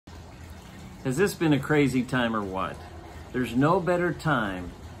Has this been a crazy time or what? There's no better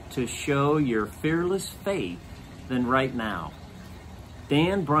time to show your fearless faith than right now.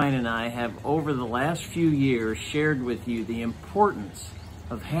 Dan, Brian, and I have over the last few years shared with you the importance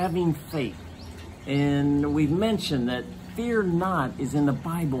of having faith. And we've mentioned that fear not is in the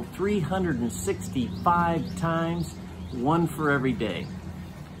Bible 365 times, one for every day.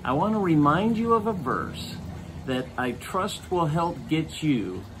 I want to remind you of a verse that I trust will help get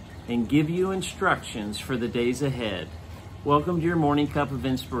you and give you instructions for the days ahead. Welcome to your Morning Cup of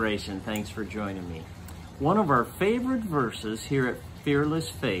Inspiration. Thanks for joining me. One of our favorite verses here at Fearless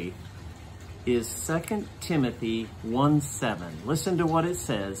Faith is 2 Timothy 1:7. Listen to what it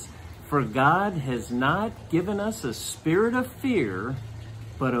says. For God has not given us a spirit of fear,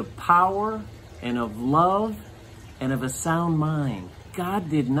 but of power and of love and of a sound mind. God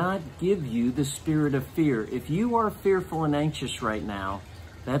did not give you the spirit of fear. If you are fearful and anxious right now,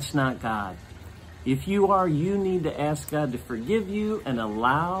 that's not God. If you are, you need to ask God to forgive you and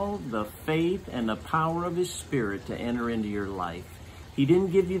allow the faith and the power of His Spirit to enter into your life. He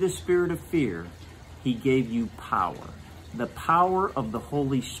didn't give you the spirit of fear. He gave you power, the power of the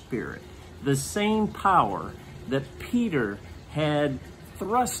Holy Spirit, the same power that Peter had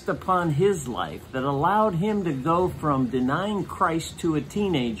thrust upon his life that allowed him to go from denying Christ to a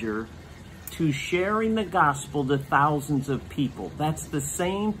teenager to sharing the gospel to thousands of people. That's the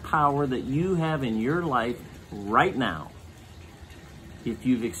same power that you have in your life right now if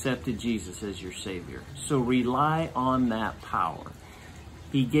you've accepted Jesus as your Savior. So rely on that power.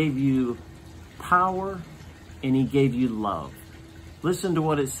 He gave you power and He gave you love. Listen to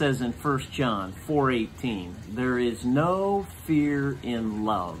what it says in 1 John 4:18. There is no fear in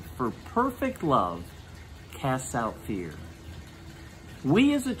love, for perfect love casts out fear.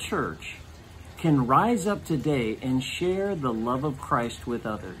 We as a church can rise up today and share the love of Christ with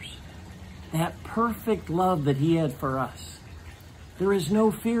others. That perfect love that He had for us. There is no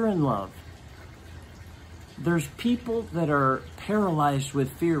fear in love. There's people that are paralyzed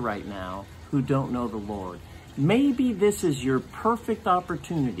with fear right now who don't know the Lord. Maybe this is your perfect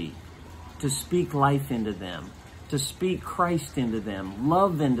opportunity to speak life into them, to speak Christ into them,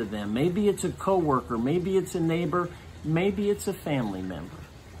 love into them. Maybe it's a coworker, maybe it's a neighbor, maybe it's a family member.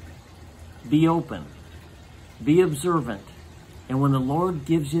 Be open, be observant, and when the Lord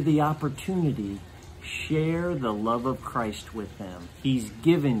gives you the opportunity, share the love of Christ with them. He's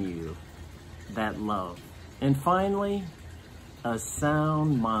given you that love. And finally, a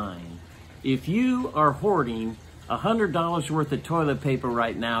sound mind. If you are hoarding $100 worth of toilet paper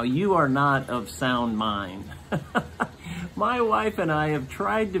right now, you are not of sound mind. My wife and I have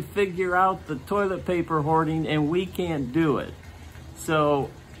tried to figure out the toilet paper hoarding and we can't do it.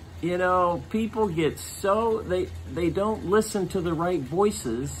 So, you know, people get so, they don't listen to the right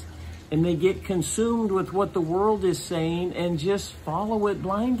voices and they get consumed with what the world is saying and just follow it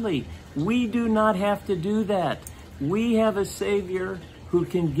blindly. We do not have to do that. We have a Savior who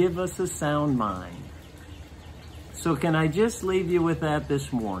can give us a sound mind. So can I just leave you with that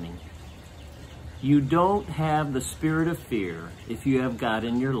this morning? You don't have the spirit of fear if you have God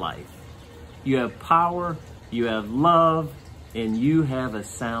in your life. You have power, you have love, and you have a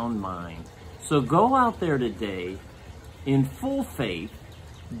sound mind. So go out there today in full faith,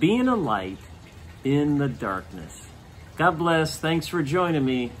 being a light in the darkness. God bless. Thanks for joining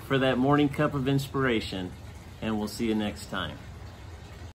me for that Morning Cup of Inspiration, and we'll see you next time.